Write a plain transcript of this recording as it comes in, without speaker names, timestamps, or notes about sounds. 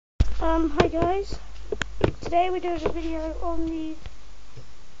Hi guys, today we're doing a video on these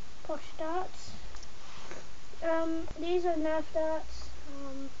posh darts. These are Nerf darts,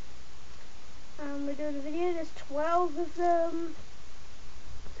 and we're doing a video. There's 12 of them.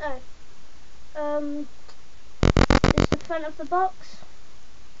 This is the front of the box.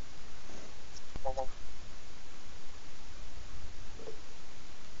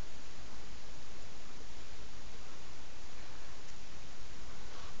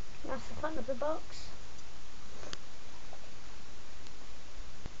 That's the front of the box.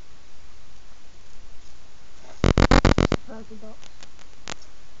 Front of the box.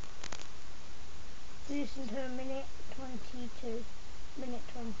 Reduced into a minute 22. Minute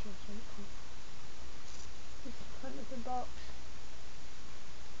 20 or something. This is the front of the box.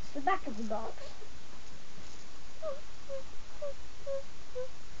 It's the back of the box.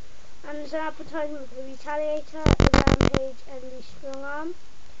 And there's an advertisement for the Retaliator, the Rampage and the Strong Arm.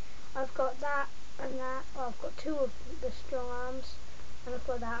 I've got that and that. Well, I've got two of the Strong Arms and I've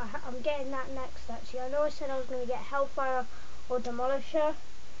got that. I'm getting that next actually. I know I said I was going to get Hellfire or Demolisher.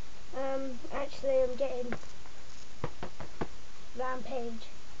 Actually I'm getting Rampage.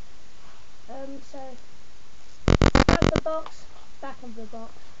 So front of the box, back of the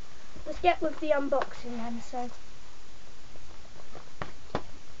box. Let's get with the unboxing then. So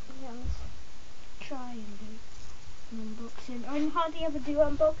yeah, let's try and do an unboxing. I hardly ever do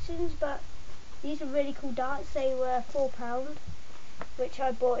unboxings, but these are really cool darts. They were £4, which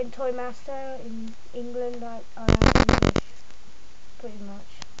I bought in Toymaster in England. I am English, pretty much.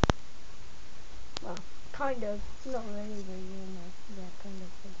 Well, kind of. Not really, but you know. Yeah, kind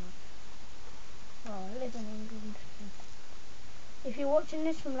of, pretty much. Well, I live in England. So. If you're watching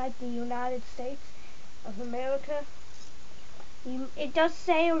this from like the United States of America, it does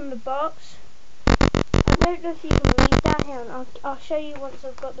say on the box. I don't know if you can read that here. I'll show you once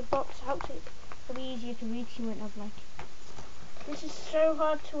I've got the box out. It'll be easier to read. You won't have like. This is so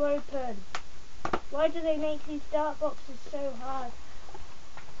hard to open. Why do they make these dart boxes so hard?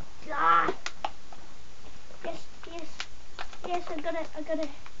 Ah! Yes, yes, yes, I got it.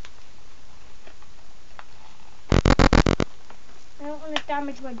 I don't want to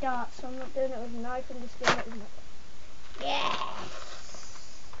damage my darts, so I'm not doing it with a knife. I'm just doing it with my... Yes!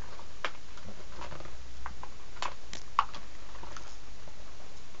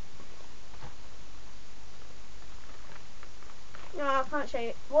 No, I can't show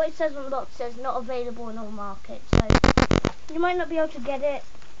you. What it says on the box says not available in all markets. So you might not be able to get it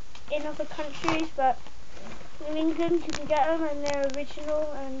in other countries, but in England you can get them and they're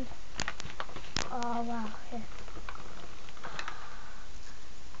original and... Oh wow, here.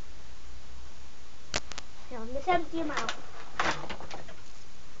 Here, let's empty them out.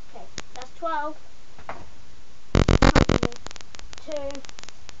 Okay, that's 12. 2,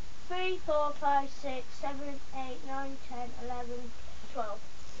 3, 4, 5, 6, 7, 8, 9, 10, 11, 12.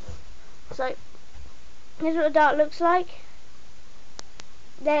 So, here's what the dart looks like.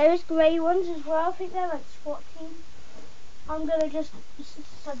 There is grey ones as well. I think they're like SWAT team. I'm going to just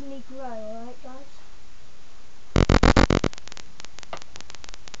suddenly grow, alright guys?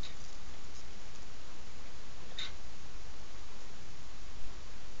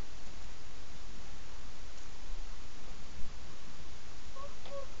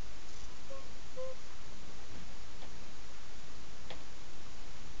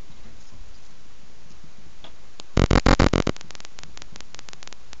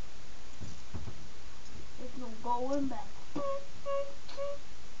 There's no going back.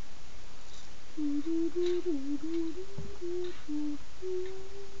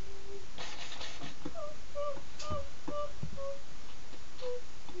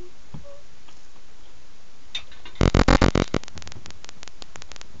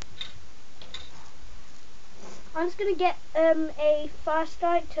 I'm just going to get a fire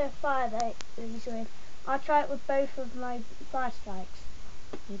strike to fire these with. I'll try it with both of my fire strikes.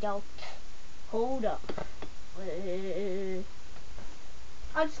 You don't. Hold up.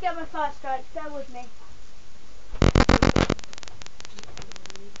 I'll just get my fire strikes. Bear with me.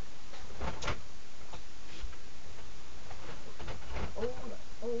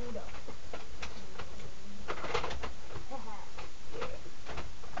 Hold up.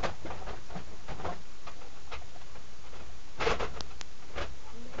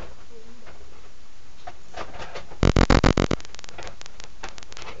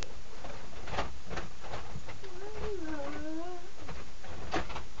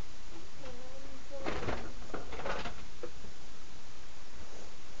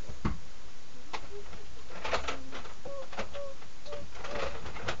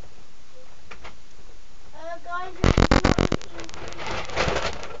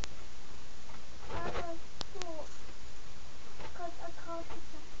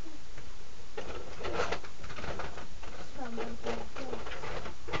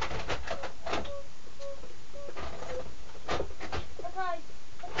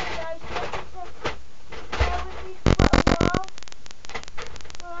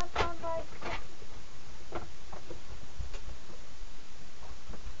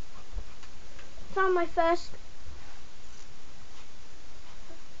 my first.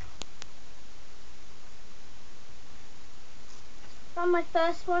 Found my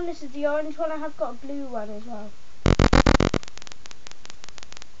first one. This is the orange one. I have got a blue one as well.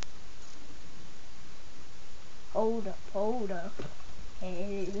 Hold up, hold up.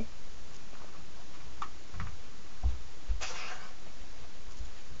 Hey.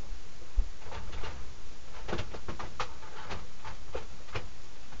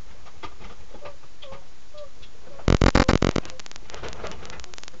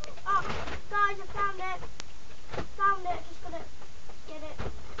 Oh, guys, I found it. Found it. Just gonna get it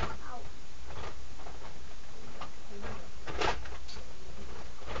out.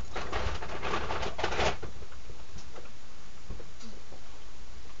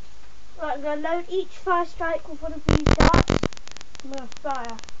 Right, I'm gonna load each fire strike with one of these darts. I'm gonna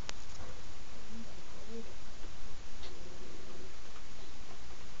fire.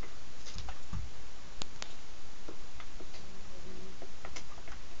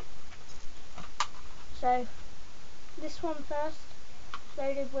 So, this one first,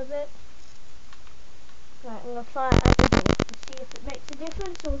 loaded with it. Right, I'm going to fire it at the door to see if it makes a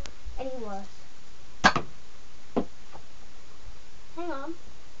difference or any worse. Hang on.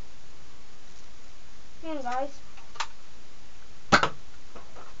 Hang on, guys.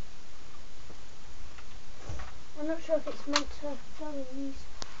 I'm not sure if it's meant to go in these.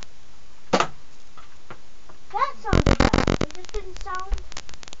 That sounded better. It just didn't sound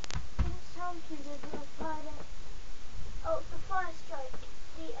too good when I fired it. Oh, the fire strike,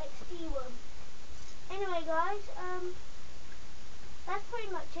 the XD one. Anyway, guys, that's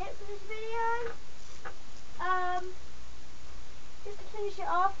pretty much it for this video. Just to finish it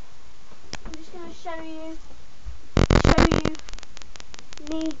off, I'm just going to show you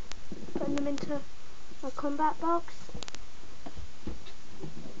me putting them into my combat box.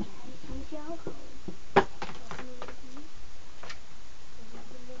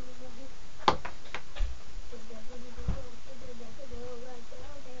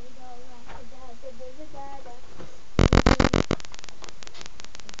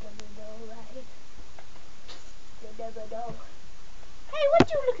 Hey, what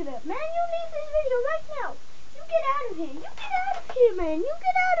you looking at, man? You leave this video right now. You get out of here. You get out of here, man. You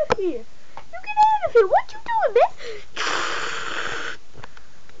get out of here. You get out of here. What you doing, man?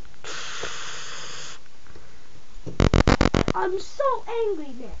 I'm so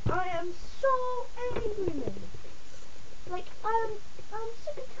angry, man. I am so angry, man. Like, I'm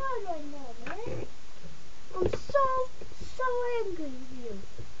sick and tired right now, man. I'm so angry with you.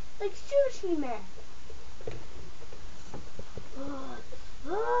 Like, seriously, man. God,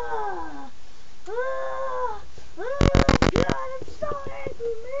 I'm so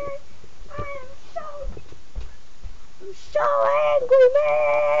angry, man. I'm so angry, man.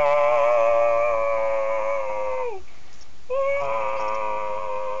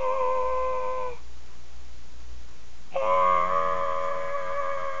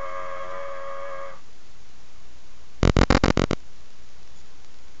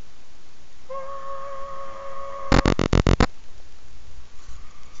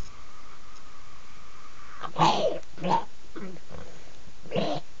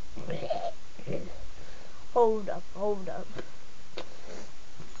 Hold up.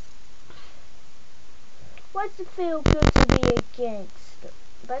 Why does it feel good to be a gangster?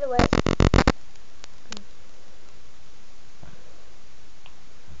 By the way,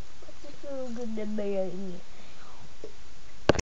 what's it feel good to be a